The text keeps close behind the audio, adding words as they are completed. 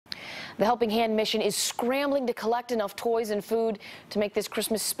The Helping Hand mission is scrambling to collect enough toys and food to make this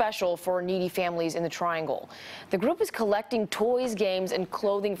Christmas special for needy families in the Triangle. The group is collecting toys, games, and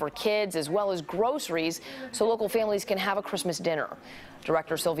clothing for kids, as well as groceries, so local families can have a Christmas dinner.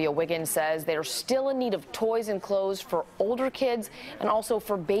 Director Sylvia Wiggins says they are still in need of toys and clothes for older kids and also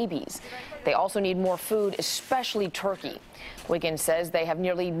for babies. They also need more food, especially turkey. Wiggins says they have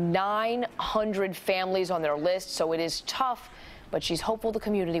nearly 900 families on their list, so it is tough, but she's hopeful the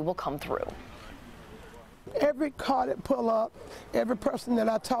community will come through. Every car that pull up, every person that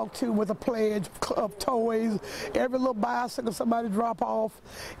I talk to with a pledge of toys, every little bicycle somebody drop off,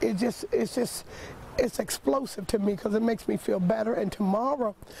 it's explosive to me because it makes me feel better. And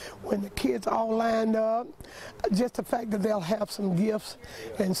tomorrow, when the kids all lined up, just the fact that they'll have some gifts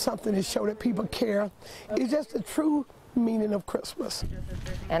and something to show that people care, it's just a true meaning of Christmas.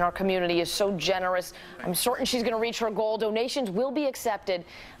 And our community is so generous. I'm certain she's going to reach her goal. Donations will be accepted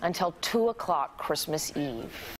until 2 o'clock Christmas Eve.